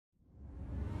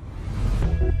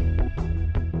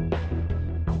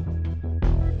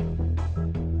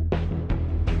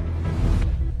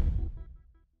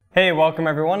Hey, welcome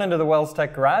everyone into the Wells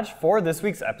Tech Garage for this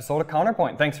week's episode of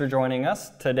CounterPoint. Thanks for joining us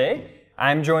today.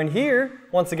 I'm joined here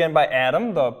once again by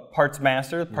Adam, the parts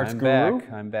master, parts guru.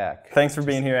 I'm back. Thanks for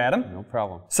being here, Adam. No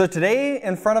problem. So today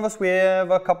in front of us we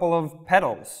have a couple of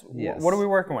pedals. Yes. What are we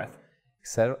working with?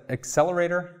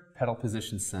 Accelerator pedal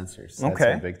position sensors. That's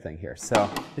Okay. a big thing here. So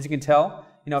as you can tell,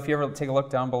 if you ever take a look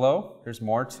down below, there's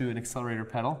more to an accelerator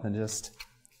pedal than just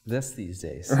this these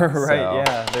days. Right, So,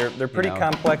 yeah, they're pretty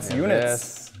complex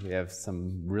units. We have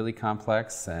some really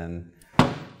complex and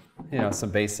some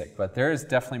basic, but there is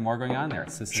definitely more going on there.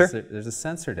 It's just there's a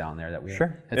sensor down there that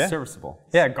it's serviceable.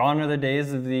 Yeah, gone are the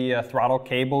days of the throttle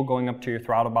cable going up to your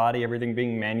throttle body, everything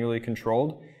being manually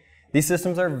controlled. These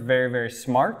systems are very, very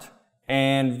smart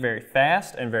and very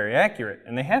fast and very accurate,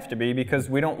 and they have to be because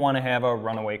we don't want to have a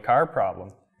runaway car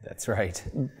problem. That's right.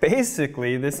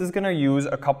 Basically, this is going to use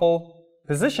a couple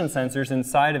position sensors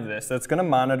inside of this that's going to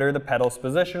monitor the pedal's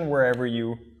position wherever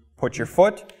you put your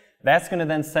foot. That's going to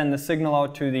then send the signal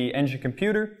out to the engine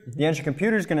computer. The engine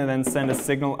computer is going to then send a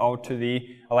signal out to the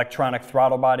electronic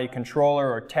throttle body controller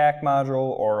or TAC module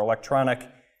or electronic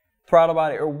throttle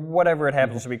body or whatever it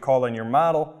happens to be called in your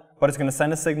model. But it's going to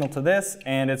send a signal to this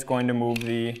and it's going to move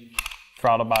the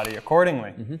throttle body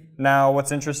accordingly. Now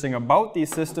what's interesting about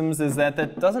these systems is that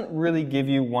that doesn't really give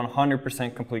you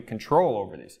 100% complete control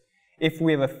over these. If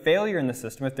we have a failure in the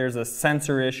system, if there's a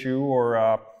sensor issue or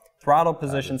a throttle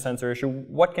position sensor issue,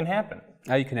 what can happen?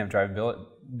 You can have drivability.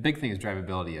 Big thing is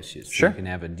drivability issues. Sure. So you can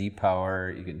have a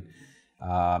depower. You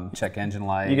can check engine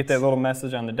lights. You get that little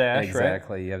message on the dash,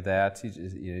 exactly. right? You have that.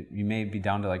 You may be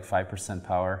down to like 5%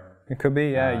 power. It could be,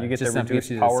 yeah. You get just the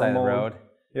reduced power side mode. Of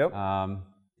the road.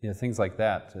 Yep. Things like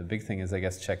that. The big thing is, I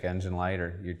guess, check engine light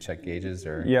or you check gauges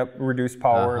or. Yep. Reduced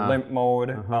power, limp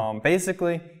mode.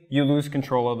 Basically, you lose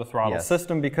control of the throttle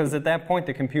system because at that point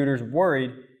the computer's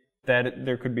worried that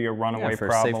there could be a runaway for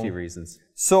problem. safety reasons.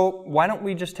 So why don't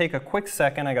we just take a quick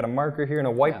second, I got a marker here and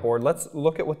a whiteboard, let's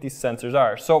look at what these sensors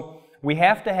are. So we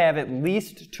have to have at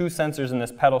least two sensors in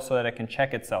this pedal so that it can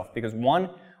check itself because one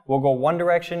will go one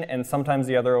direction and sometimes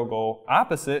the other will go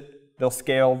opposite. They'll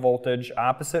scale voltage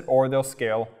opposite or they'll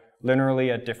scale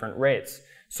linearly at different rates.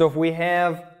 So if we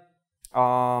have,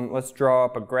 let's draw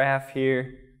up a graph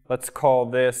here. Let's call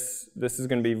this is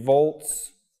going to be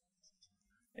volts,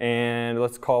 and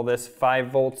let's call this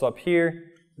 5 volts up here,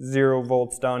 0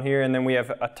 volts down here, and then we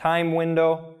have a time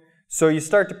window. So you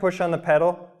start to push on the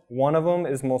pedal, one of them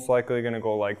is most likely going to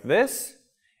go like this,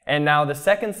 and now the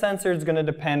second sensor is going to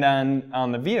depend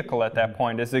on the vehicle at that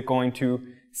point. Is it going to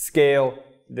scale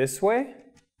this way?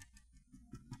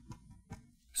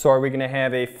 So are we going to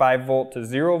have a 5 volt to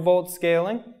 0 volt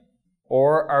scaling,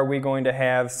 or are we going to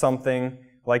have something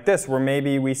like this, where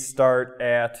maybe we start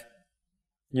at,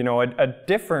 a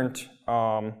different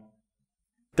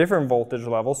voltage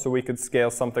level, so we could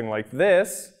scale something like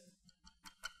this,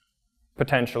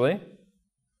 potentially.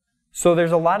 So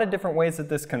there's a lot of different ways that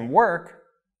this can work,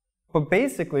 but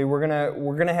basically we're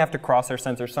gonna have to cross our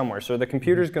sensor somewhere. So the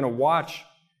computer's gonna watch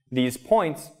these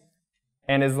points,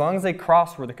 and as long as they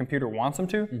cross where the computer wants them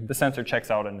to, the sensor checks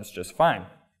out and it's just fine.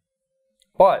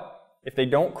 But if they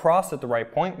don't cross at the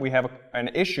right point, we have an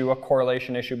issue, a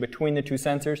correlation issue between the two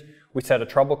sensors. We set a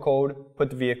trouble code,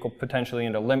 put the vehicle potentially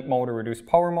into limp mode or reduced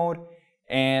power mode,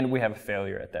 and we have a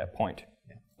failure at that point.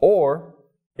 Or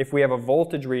if we have a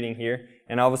voltage reading here,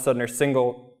 and all of a sudden our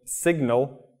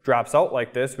signal drops out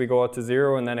like this, we go out to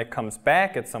 0 and then it comes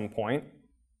back at some point,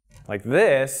 like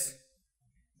this,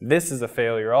 this is a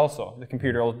failure also. The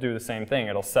computer will do the same thing.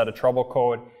 It'll set a trouble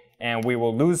code, and we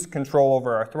will lose control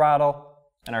over our throttle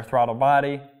and our throttle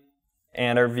body,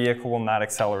 and our vehicle will not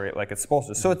accelerate like it's supposed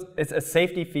to. So it's a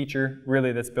safety feature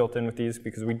really that's built in with these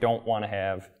because we don't want to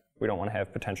have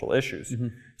potential issues.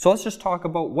 So let's just talk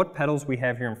about what pedals we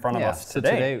have here in front of us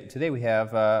today. Today we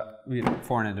have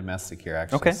foreign and domestic here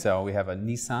actually. Okay. So we have a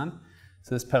Nissan.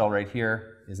 So this pedal right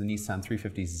here is a Nissan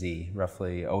 350Z,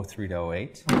 roughly 03 to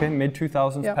 08. Okay,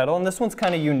 mid-2000s pedal, and this one's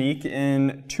kind of unique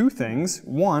in two things.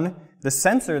 One, the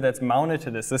sensor that's mounted to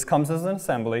this comes as an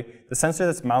assembly. The sensor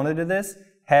that's mounted to this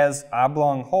has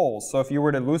oblong holes. So if you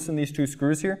were to loosen these two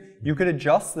screws here, you could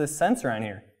adjust this sensor on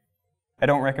here. I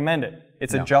don't recommend it.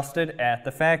 It's adjusted at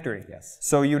the factory. Yes.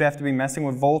 So you'd have to be messing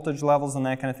with voltage levels and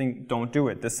that kind of thing. Don't do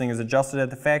it. This thing is adjusted at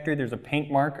the factory. There's a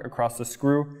paint mark across the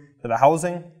screw to the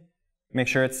housing. Make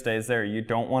sure it stays there. You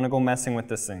don't want to go messing with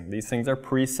this thing. These things are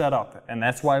pre-set up, and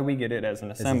that's why we get it as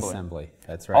an assembly. As an assembly,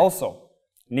 that's right. Also,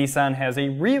 Nissan has a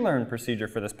relearn procedure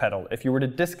for this pedal. If you were to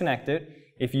disconnect it,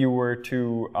 if you were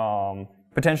to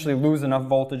potentially lose enough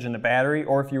voltage in the battery,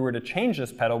 or if you were to change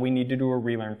this pedal, we need to do a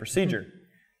relearn procedure.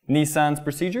 Nissan's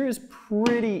procedure is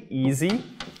pretty easy.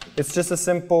 It's just a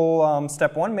simple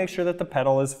step one, make sure that the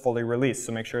pedal is fully released.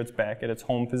 So make sure it's back at its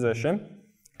home position.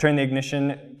 Turn the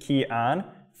ignition key on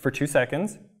for 2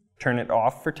 seconds. Turn it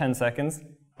off for 10 seconds.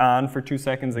 On for 2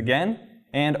 seconds again.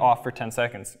 And off for 10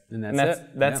 seconds. And that's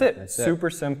it. That's it. Super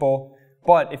simple.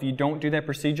 But if you don't do that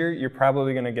procedure, you're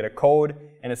probably going to get a code,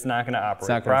 and it's not going to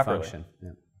operate properly. It's not going to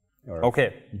function. Yeah.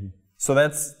 Okay. So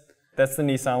that's the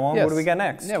Nissan one. Yes. What do we got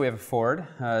next? Yeah, we have a Ford.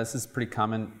 This is pretty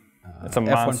common. It's a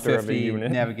monster of a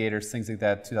unit. Navigators, things like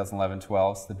that,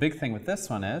 2011-12s. The big thing with this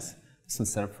one is this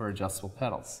one's set up for adjustable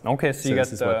pedals. Okay, so you got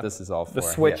this is what this is all for. The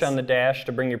switch on the dash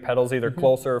to bring your pedals either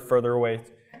closer or further away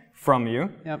from you.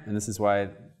 Yep, and this is why.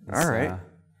 All right.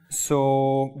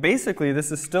 So basically,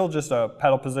 this is still just a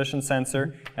pedal position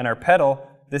sensor, and our pedal,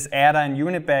 this add-on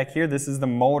unit back here, this is the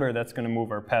motor that's going to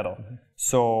move our pedal.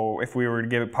 So if we were to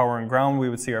give it power and ground, we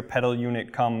would see our pedal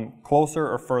unit come closer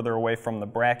or further away from the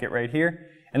bracket right here.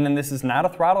 And then this is not a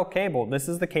throttle cable. This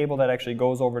is the cable that actually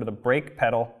goes over to the brake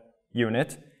pedal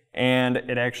unit, and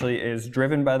it actually is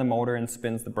driven by the motor and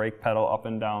spins the brake pedal up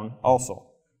and down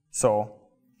also. So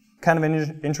kind of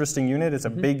an interesting unit. It's a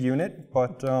big unit,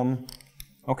 but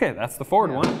okay, that's the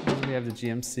Ford one. We have the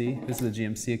GMC. This is the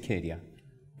GMC Acadia.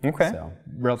 Okay. So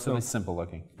relatively simple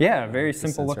looking. Yeah, very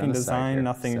simple looking design.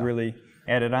 Nothing really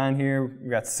added on here.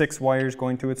 We've got 6 wires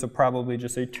going to it, so probably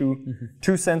just a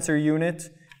two sensor unit.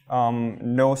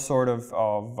 No sort of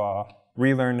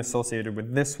relearn associated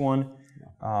with this one.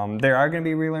 There are going to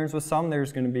be relearns with some.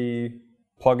 There's going to be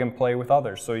plug and play with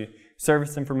others. So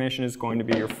service information is going to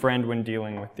be your friend when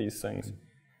dealing with these things.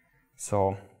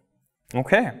 So,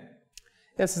 okay.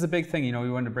 This is a big thing. You know, we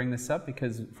wanted to bring this up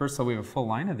because first of all, we have a full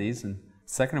line of these, and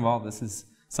second of all, this is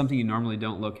something you normally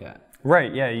don't look at.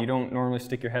 Right, yeah, you don't normally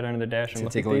stick your head under the dash and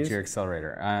look at these. Take a look at your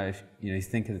accelerator. If you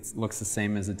think it looks the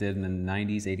same as it did in the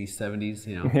 90s, 80s,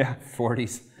 70s,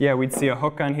 40s. Yeah, we'd see a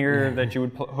hook on here that you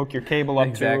would hook your cable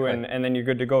up to, and then you're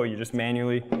good to go. You just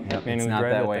manually it's not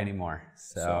that way anymore.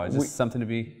 So it's just something to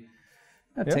be,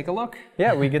 take a look.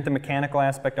 Yeah, we get the mechanical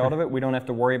aspect out of it. We don't have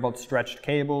to worry about stretched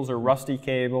cables or rusty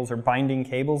cables or binding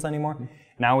cables anymore.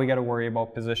 Now we got to worry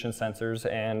about position sensors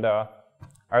and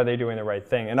are they doing the right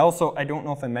thing? And also, I don't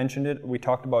know if I mentioned it, we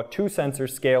talked about 2 sensor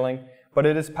scaling, but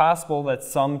it is possible that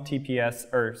some APPSs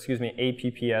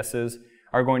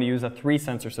are going to use a 3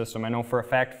 sensor system. I know for a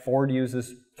fact Ford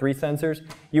uses 3 sensors.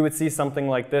 You would see something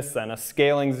like this then, a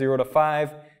scaling 0 to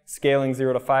 5, scaling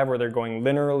 0 to 5 where they're going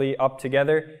linearly up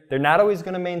together. They're not always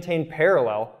going to maintain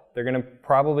parallel. They're going to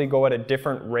probably go at a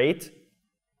different rate,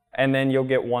 and then you'll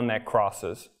get one that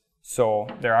crosses. So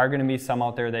there are going to be some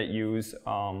out there that use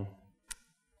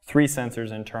 3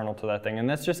 sensors internal to that thing. And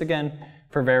that's just, again,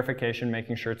 for verification,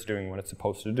 making sure it's doing what it's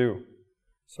supposed to do.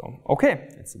 So, okay.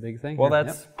 It's a big thing. Well,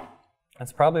 that's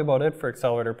probably about it for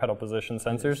accelerator pedal position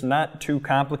sensors. Not too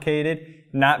complicated,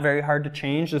 not very hard to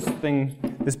change.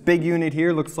 This big unit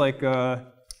here looks like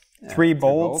 3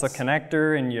 bolts, a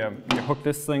connector, and you hook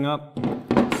this thing up.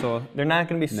 So they're not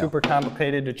going to be super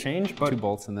complicated to change. But 2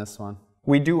 bolts in this one.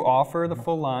 We do offer the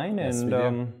full line. Yes, and we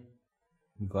do.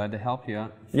 I'm glad to help you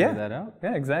figure that out.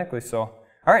 Yeah, exactly. So,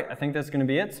 all right, I think that's going to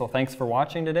be it. So thanks for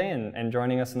watching today and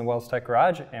joining us in the Wells Tech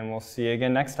Garage, and we'll see you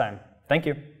again next time. Thank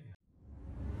you.